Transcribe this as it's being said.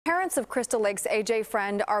parents of Crystal Lake's A.J.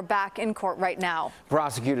 Freund are back in court right now.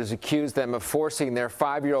 Prosecutors accused them of forcing their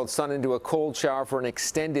 5-year-old son into a cold shower for an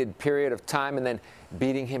extended period of time and then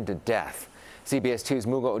beating him to death. CBS 2's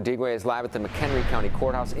Mugo Odigwe is live at the McHenry County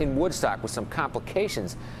Courthouse in Woodstock with some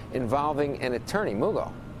complications involving an attorney.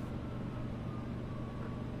 Mugo.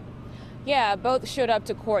 Yeah, both showed up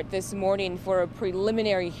to court this morning for a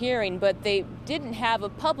preliminary hearing, but they didn't have a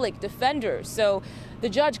public defender, so the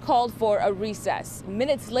judge called for a recess.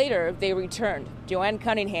 Minutes later, they returned. Joanne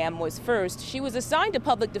Cunningham was first. She was assigned a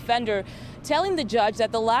public defender, telling the judge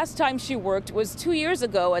that the last time she worked was 2 years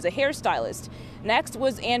ago as a hairstylist. Next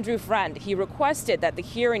was Andrew Freund. He requested that the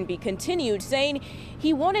hearing be continued, saying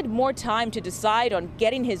he wanted more time to decide on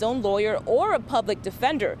getting his own lawyer or a public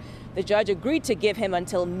defender. The judge agreed to give him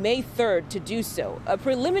until May 3rd to do so. A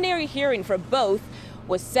preliminary hearing for both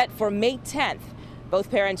was set for May 10th. Both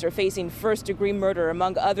parents are facing first-degree murder,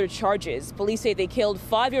 among other charges. Police say they killed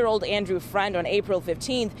 5-year-old Andrew Freund on April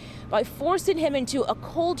 15th by forcing him into a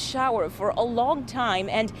cold shower for a long time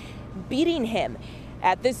and beating him.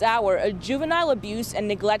 At this hour, a juvenile abuse and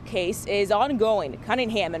neglect case is ongoing.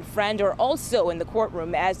 Cunningham and Freund are also in the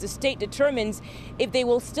courtroom as the state determines if they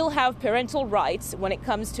will still have parental rights when it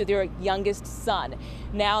comes to their youngest son.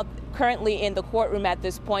 Now, currently in the courtroom at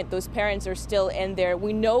this point, those parents are still in there.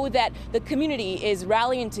 We know that the community is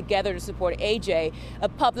rallying together to support AJ. A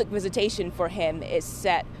public visitation for him is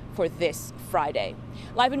set for this Friday.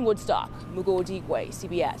 Live in Woodstock, Mugo Odigwe,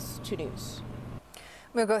 CBS 2 News.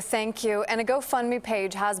 Mugo, thank you. And a GoFundMe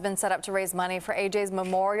page has been set up to raise money for AJ's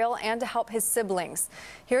memorial and to help his siblings.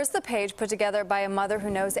 Here's the page put together by a mother who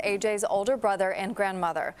knows AJ's older brother and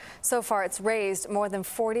grandmother. So far, it's raised more than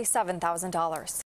 $47,000.